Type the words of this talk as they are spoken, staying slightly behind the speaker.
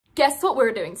Guess what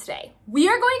we're doing today? We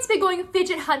are going to be going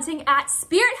fidget hunting at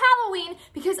Spirit Halloween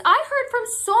because I heard from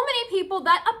so many people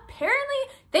that apparently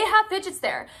they have fidgets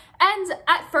there. And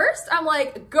at first I'm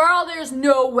like, girl, there's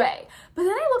no way. But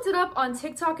then I looked it up on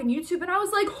TikTok and YouTube and I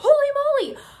was like, holy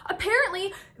moly,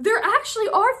 apparently there actually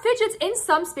are fidgets in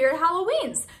some Spirit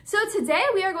Halloweens. So today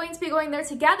we are going to be going there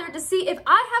together to see if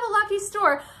I have a lucky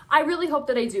store. I really hope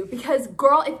that I do because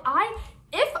girl,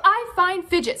 if I find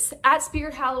fidgets at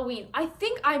Spirit Halloween, I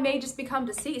think I may just become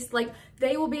deceased. Like,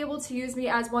 they will be able to use me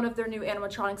as one of their new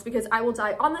animatronics because I will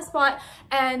die on the spot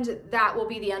and that will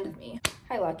be the end of me.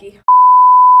 Hi, Lucky.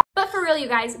 But for real, you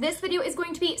guys, this video is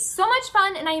going to be so much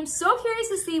fun and I am so curious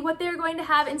to see what they're going to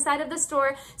have inside of the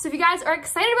store. So if you guys are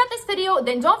excited about this video,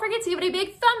 then don't forget to give it a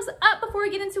big thumbs up before we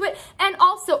get into it. And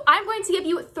also, I'm going to give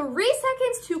you 3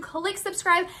 seconds to click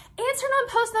subscribe and turn on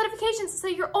post notifications so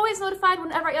you're always notified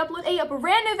whenever I upload a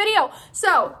brand new video.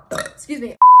 So, excuse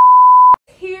me.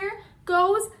 Here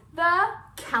goes the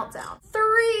countdown.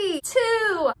 3,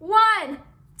 2, 1.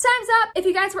 Time's up. If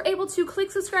you guys were able to click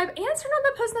subscribe and turn on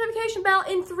the post notification bell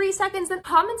in 3 seconds, then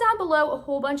comment down below a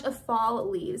whole bunch of fall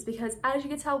leaves because as you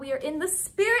can tell, we are in the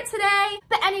spirit today.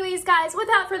 But anyways, guys,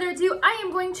 without further ado, I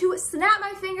am going to snap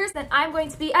my fingers. Then I'm going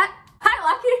to be at, hi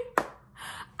Lucky.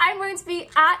 I'm going to be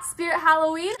at Spirit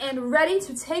Halloween and ready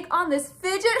to take on this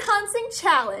fidget hunting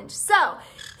challenge. So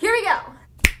here we go.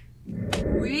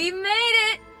 We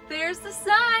made it. There's the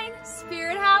sign,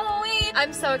 Spirit Halloween.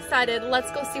 I'm so excited.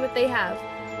 Let's go see what they have.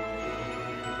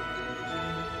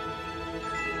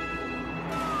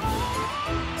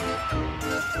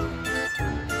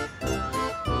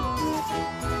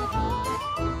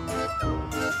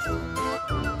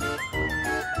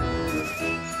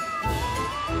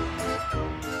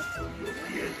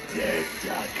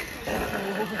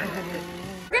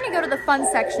 We're gonna go to the fun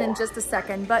section in just a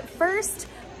second, but first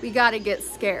we gotta get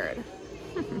scared.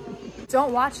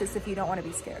 Don't watch this if you don't want to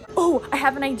be scared. Oh, I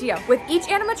have an idea. With each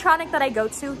animatronic that I go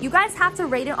to, you guys have to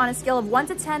rate it on a scale of 1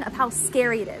 to 10 of how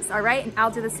scary it is, all right? And I'll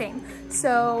do the same.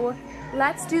 So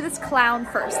let's do this clown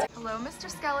first. Hello, Mr.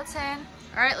 Skeleton.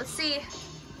 All right, let's see.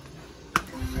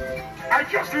 I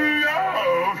just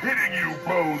love hitting you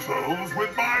bozos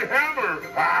with my hammer.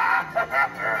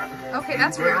 Okay,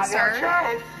 that's rude, sir. Watch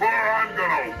out, or I'm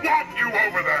gonna whop you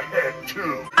over the head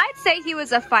too. I'd say he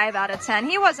was a 5 out of 10.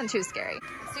 He wasn't too scary.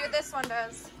 Let's see what this one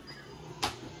does.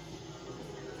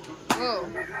 Whoa.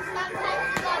 You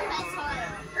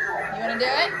wanna do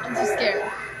it? I'm too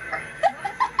scared.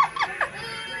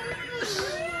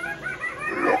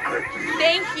 Look at me.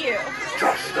 Thank you.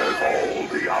 Just as all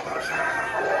the others have.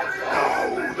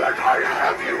 Now that I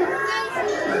have you,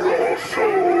 your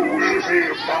soul will be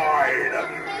mine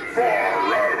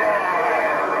forever.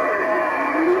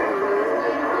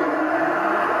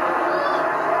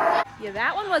 Yeah,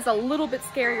 that one was a little bit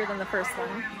scarier than the first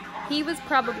one. He was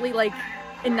probably like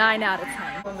a 9 out of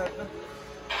 10.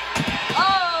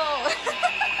 Oh!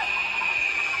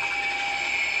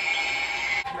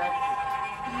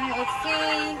 Alright, let's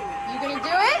see. You gonna do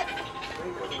it?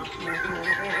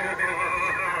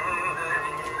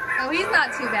 Oh, he's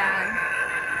not too bad.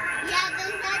 Yeah,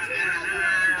 there's actually another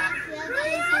one that's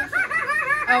really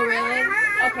Oh, really?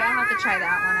 Okay, I'll have to try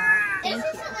that one out. Thank This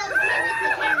you. is a little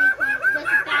kid with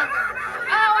a bag.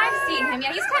 Oh, I've seen him.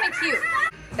 Yeah, he's kind of cute.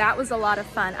 That was a lot of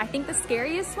fun. I think the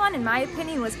scariest one, in my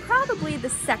opinion, was probably the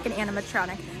second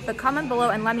animatronic. But comment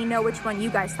below and let me know which one you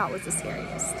guys thought was the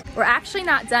scariest. We're actually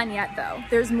not done yet, though.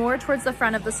 There's more towards the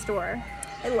front of the store.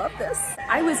 I love this.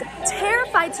 I was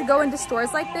terrified to go into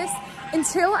stores like this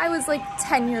until I was like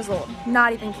 10 years old.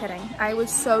 Not even kidding. I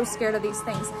was so scared of these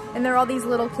things. And there are all these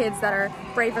little kids that are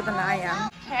braver than I am.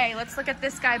 Okay, let's look at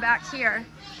this guy back here.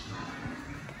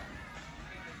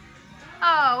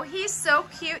 Oh, he's so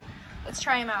cute. Let's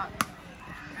try him out.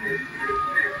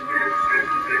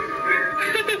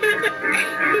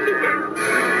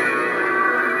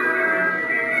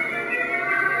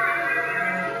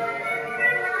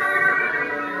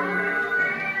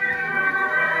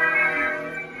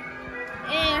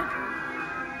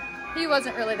 He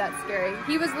wasn't really that scary.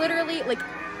 He was literally like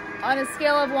on a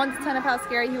scale of 1 to 10 of how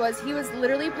scary he was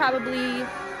literally probably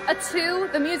a 2.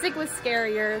 The music was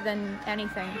scarier than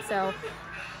anything. So,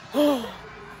 oh,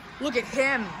 look at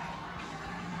him.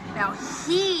 Now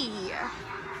he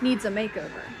needs a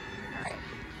makeover. All right.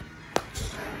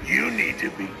 You need to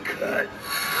be cut.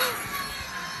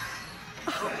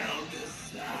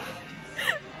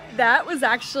 That was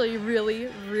actually really,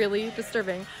 really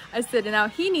disturbing. I said, now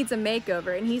he needs a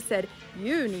makeover. And he said,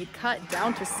 you need cut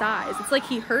down to size. It's like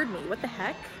he heard me. What the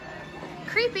heck?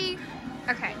 Creepy.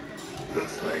 Okay.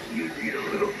 Looks like you need a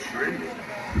little training.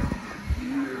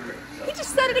 He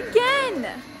just said it again.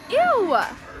 Okay,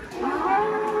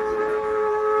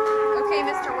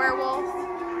 Mr. Werewolf.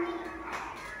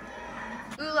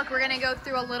 Ooh, look, we're gonna go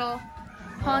through a little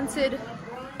haunted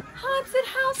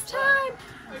house time.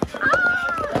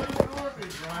 Ah!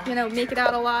 You know, make it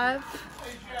out alive.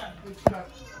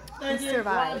 We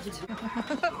survived.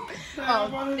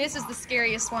 Oh, this is the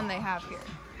scariest one they have here.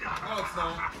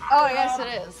 Oh, yes, it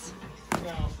is.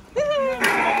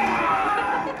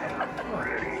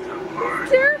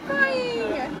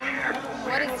 Terrifying!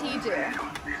 What does he do?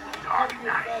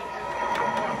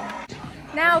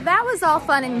 Now that was all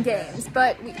fun and games,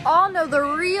 but we all know the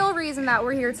real reason that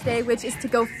we're here today, which is to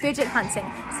go fidget hunting.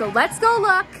 So let's go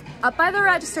look up by the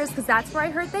registers because that's where I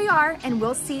heard they are, and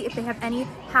we'll see if they have any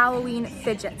Halloween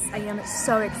fidgets. I am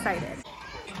so excited.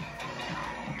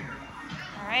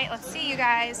 All right, let's see you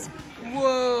guys.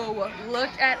 Whoa, look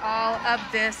at all of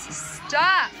this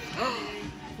stuff.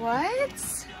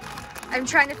 What? I'm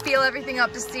trying to feel everything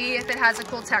up to see if it has a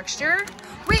cool texture.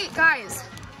 Wait, guys,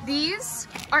 these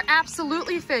are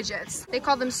absolutely fidgets. They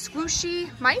call them squishy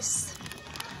mice.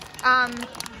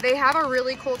 They have a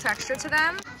really cool texture to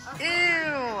them.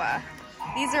 Ew,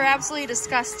 these are absolutely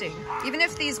disgusting. Even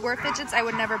if these were fidgets, I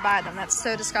would never buy them. That's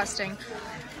so disgusting.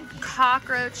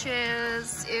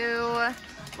 Cockroaches, ew.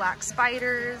 Black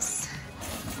spiders.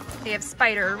 They have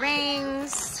spider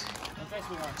rings.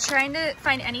 Trying to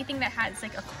find anything that has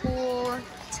like a cool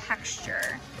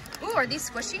texture. Ooh, are these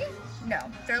squishy? No,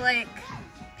 they're like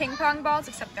ping pong balls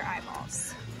except they're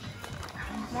eyeballs.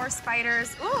 More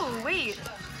spiders. Ooh, wait.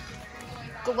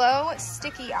 Glow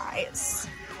sticky eyes.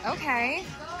 Okay.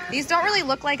 These don't really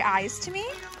look like eyes to me,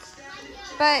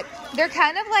 but they're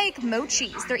kind of like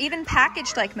mochis. They're even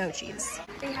packaged like mochis.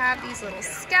 They have these little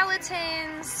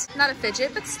skeletons. Not a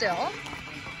fidget, but still.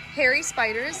 Hairy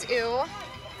spiders, ew.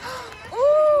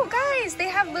 Ooh, guys, they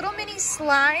have little mini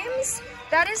slimes.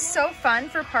 That is so fun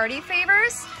for party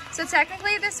favors. So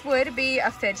technically this would be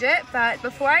a fidget, but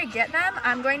before I get them,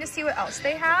 I'm going to see what else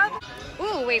they have.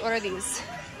 Ooh, wait, what are these?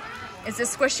 Is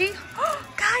this squishy? Oh,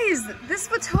 guys, this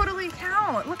would totally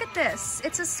count. Look at this.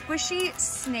 It's a squishy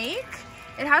snake.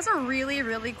 It has a really,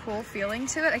 really cool feeling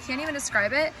to it. I can't even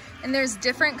describe it. And there's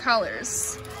different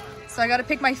colors. So I gotta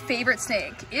pick my favorite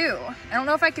snake. Ew. I don't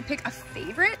know if I could pick a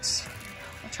favorite.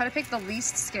 I'll try to pick the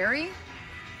least scary.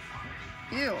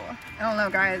 Ew. I don't know,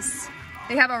 guys.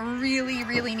 They have a really,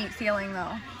 really neat feeling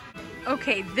though.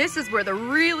 Okay, this is where the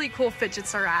really cool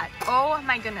fidgets are at. Oh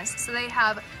my goodness. So they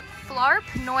have Flarp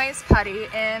Noise Putty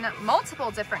in multiple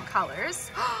different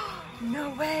colors. No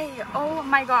way. Oh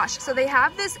my gosh. So they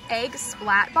have this egg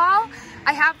splat ball.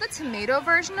 I have the tomato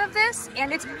version of this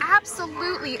and it's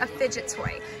absolutely a fidget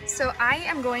toy. So I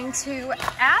am going to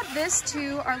add this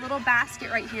to our little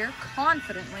basket right here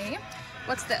confidently.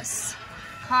 What's this?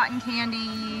 Cotton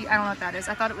candy. I don't know what that is.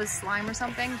 I thought it was slime or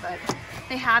something, but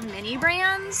they have mini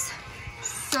brands.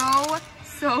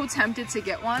 So tempted to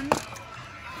get one.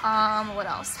 What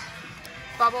else?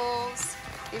 Bubbles.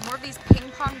 They have more of these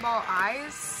ping pong ball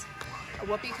eyes. A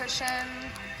whoopee cushion.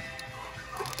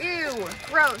 Ew,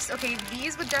 gross. Okay,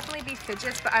 these would definitely be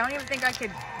fidgets, but I don't even think I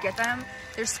could get them.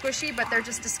 They're squishy, but they're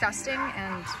just disgusting,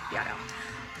 and yeah, no.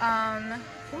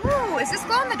 Ooh, is this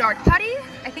glow in the dark putty?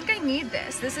 I think I need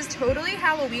this. This is totally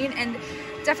Halloween and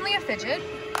definitely a fidget.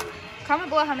 Comment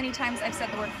below how many times I've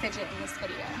said the word fidget in this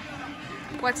video.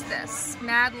 What's this?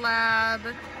 Mad Lab.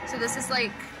 So this is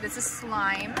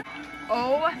slime.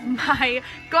 Oh my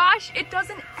gosh, it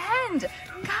doesn't end.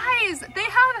 Guys, they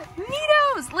have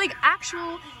Neatos, like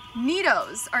actual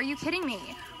Neatos. Are you kidding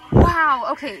me? Wow,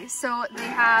 okay, so they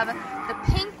have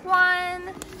the pink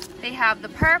one, they have the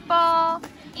purple,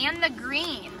 and the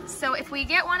green. So if we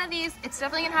get one of these, it's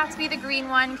definitely gonna have to be the green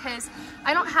one because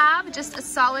I don't have just a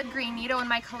solid green Neato in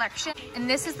my collection. And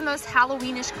this is the most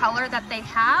Halloweenish color that they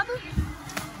have.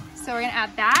 So we're gonna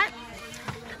add that.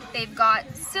 They've got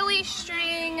silly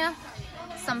string,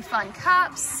 some fun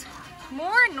cups,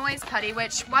 more noise putty,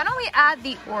 which why don't we add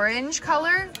the orange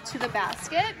color to the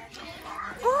basket?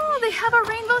 Oh, they have a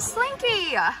rainbow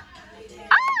slinky. Ah,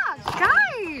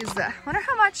 guys, wonder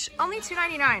how much, only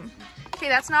 $2.99. Okay,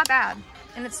 that's not bad.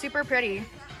 And it's super pretty.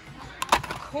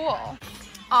 Cool.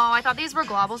 Oh, I thought these were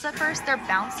globbles at first. They're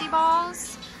bouncy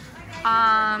balls.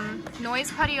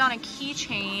 Noise putty on a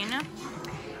keychain.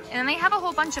 And then they have a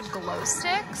whole bunch of glow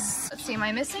sticks. Let's see, am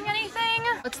I missing anything?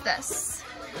 What's this?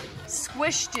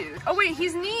 Squish Dude. Oh wait,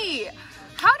 he's neat.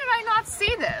 How did I not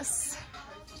see this?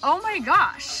 Oh my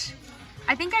gosh.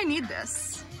 I think I need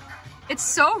this. It's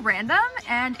so random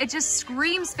and it just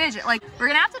screams fidget. Like, we're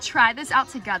gonna have to try this out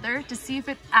together to see if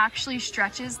it actually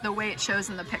stretches the way it shows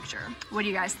in the picture. What do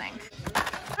you guys think?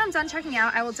 When I'm done checking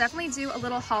out, I will definitely do a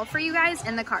little haul for you guys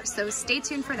in the car, so stay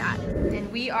tuned for that.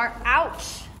 and we are out.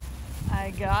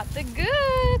 I got the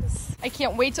goods. I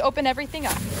can't wait to open everything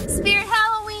up. Spirit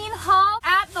Halloween haul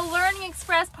at the Learning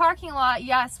Express parking lot.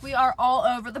 Yes, we are all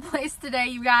over the place today,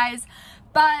 you guys.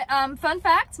 But fun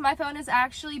fact, my phone is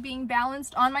actually being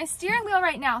balanced on my steering wheel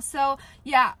right now. So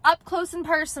yeah, up close and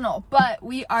personal, but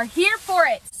we are here for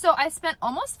it. So I spent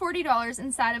almost $40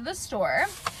 inside of the store,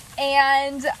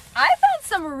 and I found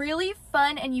some really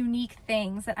fun and unique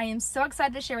things that I am so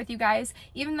excited to share with you guys.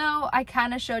 Even though I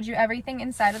kind of showed you everything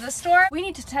inside of the store, we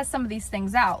need to test some of these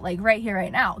things out, like right here,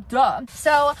 right now, duh.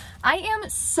 So I am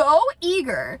so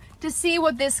eager to see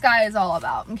what this guy is all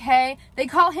about, okay? They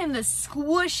call him the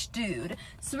Squish Dude.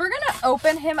 So we're gonna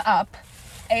open him up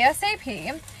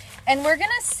ASAP, and we're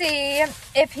gonna see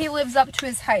if he lives up to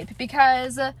his hype,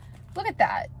 because look at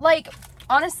that. Like,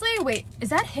 honestly, wait, is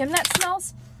that him that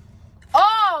smells?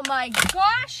 Oh my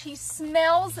gosh, he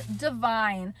smells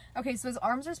divine. Okay, so his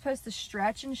arms are supposed to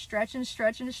stretch and stretch and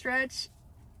stretch and stretch.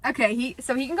 Okay,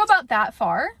 so he can go about that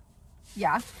far.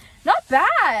 Yeah, not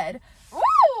bad.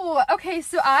 Ooh, okay,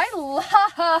 so I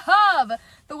love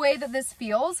the way that this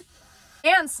feels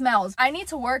and smells. I need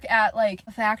to work at like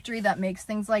a factory that makes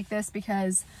things like this,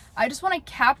 because I just want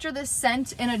to capture this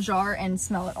scent in a jar and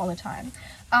smell it all the time.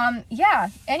 Yeah,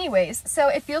 anyways, so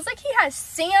it feels like he has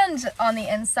sand on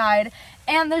the inside,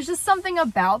 and there's just something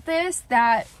about this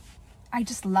that I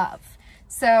just love.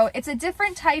 So it's a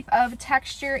different type of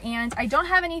texture, and I don't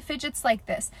have any fidgets like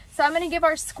this. So I'm going to give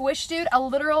our Squish Dude a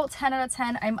literal 10 out of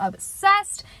 10. I'm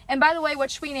obsessed. And by the way, what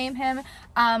should we name him?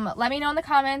 Let me know in the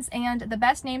comments, and the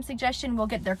best name suggestion will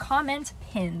get their comment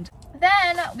pinned.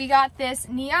 Then we got this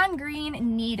neon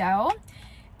green Nido,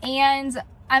 and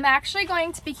I'm actually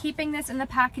going to be keeping this in the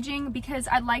packaging because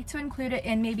I'd like to include it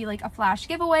in maybe like a flash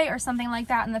giveaway or something like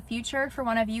that in the future for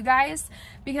one of you guys,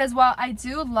 because while I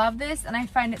do love this and I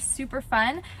find it super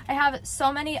fun, I have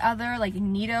so many other like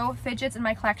Nido fidgets in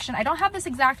my collection. I don't have this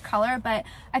exact color, but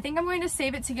I think I'm going to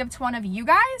save it to give to one of you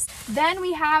guys. Then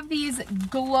we have these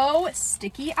glow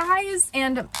sticky eyes,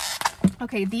 and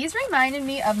okay, these reminded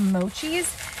me of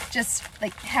Mochi's, just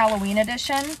like Halloween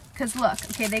edition, because look,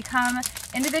 okay, they come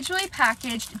individually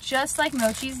packaged just like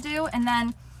Mochi's do, and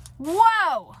then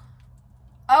whoa,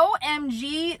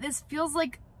 OMG, this feels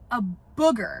like a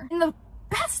booger in the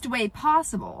best way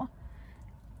possible.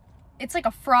 It's like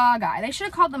a frog eye. They should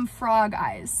have called them frog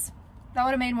eyes. That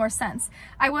would have made more sense.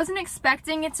 I wasn't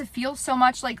expecting it to feel so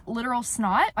much like literal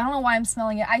snot. I don't know why I'm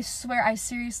smelling it. I swear I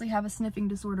seriously have a sniffing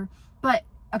disorder, but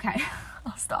okay,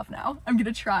 I'll stop now. I'm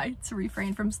gonna try to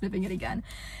refrain from sniffing it again.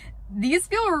 These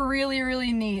feel really,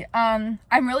 really neat. I'm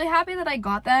really happy that I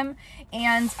got them,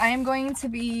 and I am going to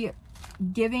be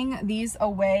giving these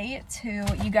away to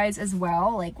you guys as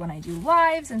well, like when I do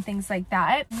lives and things like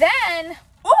that. Then,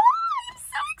 oh, I'm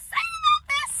so excited about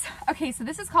this. Okay, so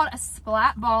this is called a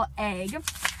Splat Ball Egg.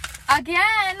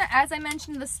 Again, as I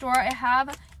mentioned in the store, I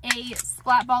have a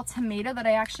Splat Ball tomato that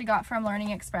I actually got from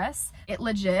Learning Express. It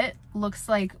legit looks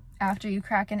like after you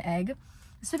crack an egg.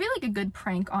 This would be like a good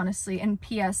prank, honestly. And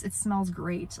P.S., it smells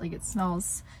great. Like, it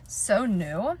smells so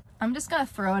new. I'm just gonna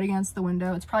throw it against the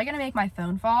window. It's probably gonna make my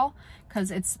phone fall because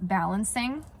it's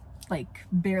balancing, like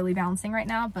barely balancing right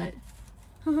now, but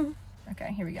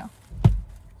okay, here we go.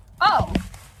 Oh,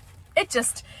 it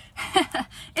just,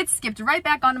 it skipped right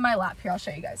back onto my lap. Here, I'll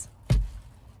show you guys.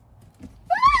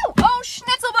 Woo! Oh,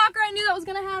 Schnitzelbacher, I knew that was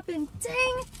gonna happen.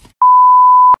 Dang.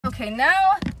 Okay,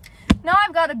 now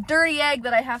I've got a dirty egg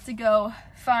that I have to go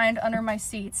find under my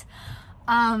seat.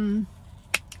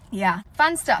 Yeah,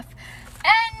 fun stuff.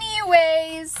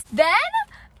 Anyways, then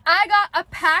I got a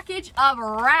package of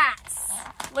rats.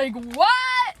 Like,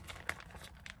 what?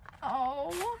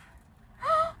 Oh.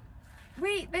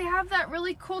 Wait, they have that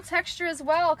really cool texture as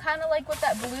well, kind of like what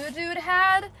that blue dude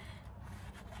had.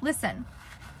 Listen.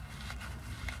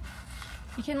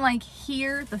 You can like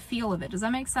hear the feel of it. Does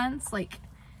that make sense? Like,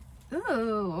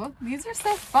 ooh, these are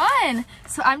so fun.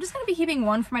 So I'm just going to be keeping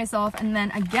one for myself, and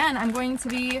then again, I'm going to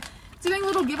be doing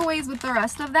little giveaways with the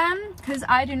rest of them because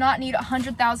I do not need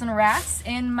 100,000 rats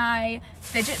in my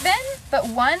fidget bin, but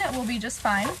one will be just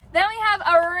fine. Then we have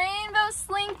a rainbow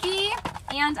slinky,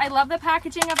 and I love the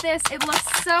packaging of this. It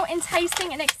looks so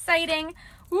enticing and exciting.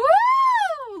 Woo!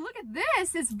 Look at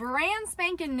this. It's brand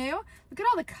spanking new. Look at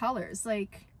all the colors.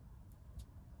 Like,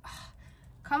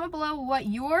 comment below what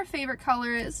your favorite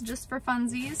color is, just for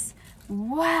funsies.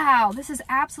 Wow, this is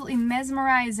absolutely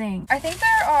mesmerizing. I think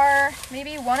there are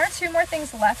maybe one or two more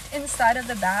things left inside of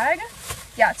the bag.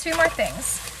 Yeah, two more things.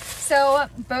 So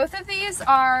both of these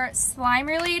are slime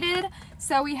related.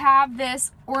 So we have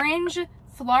this orange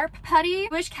Flarp putty.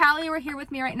 Wish Callie were here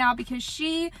with me right now because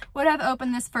she would have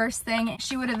opened this first thing.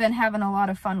 She would have been having a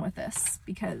lot of fun with this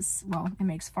because, well, it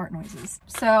makes fart noises.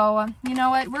 So, you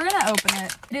know what? We're gonna open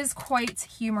it. It is quite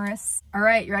humorous. All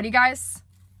right, you ready, guys?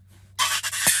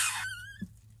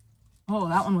 Oh,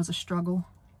 that one was a struggle.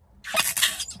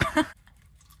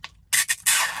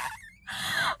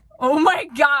 Oh my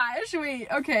gosh, wait,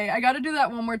 okay, I gotta do that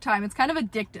one more time. It's kind of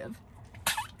addictive.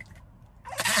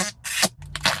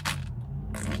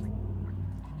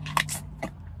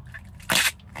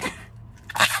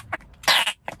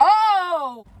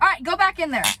 Oh! All right, go back in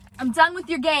there. I'm done with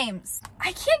your games. I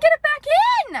can't get it back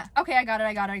in! Okay, I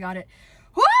got it.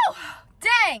 Woo!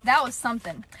 Dang, that was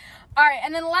something. All right,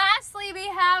 and then lastly, we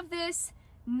have this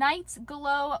Night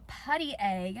Glow putty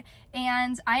egg,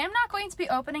 and I am not going to be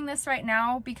opening this right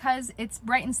now because it's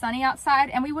bright and sunny outside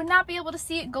and we would not be able to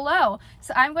see it glow.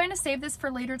 So I'm going to save this for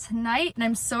later tonight, and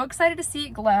I'm so excited to see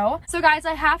it glow. So guys,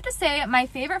 I have to say my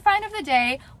favorite find of the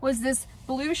day was this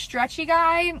blue stretchy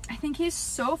guy. I think he's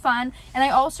so fun, and I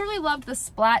also really loved the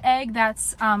splat egg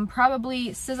that's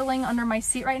probably sizzling under my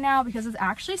seat right now because it's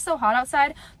actually so hot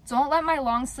outside. Don't let my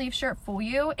long sleeve shirt fool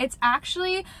you. It's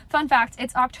actually, fun fact,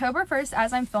 it's October 1st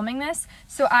as I'm filming this,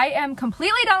 so I am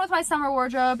completely done with my summer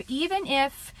wardrobe, even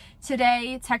if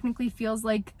today technically feels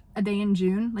like a day in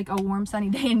June, like a warm sunny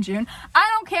day in June. I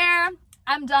don't care.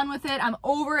 I'm done with it. I'm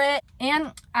over it,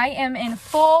 and I am in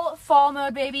full fall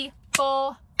mode, baby.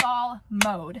 Full fall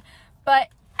mode. But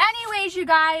anyways, you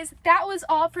guys, that was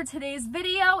all for today's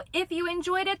video. If you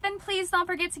enjoyed it, then please don't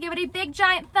forget to give it a big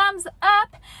giant thumbs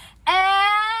up.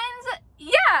 And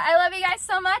yeah, I love you guys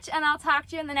so much, and I'll talk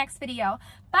to you in the next video.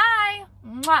 Bye.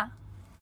 Mwah.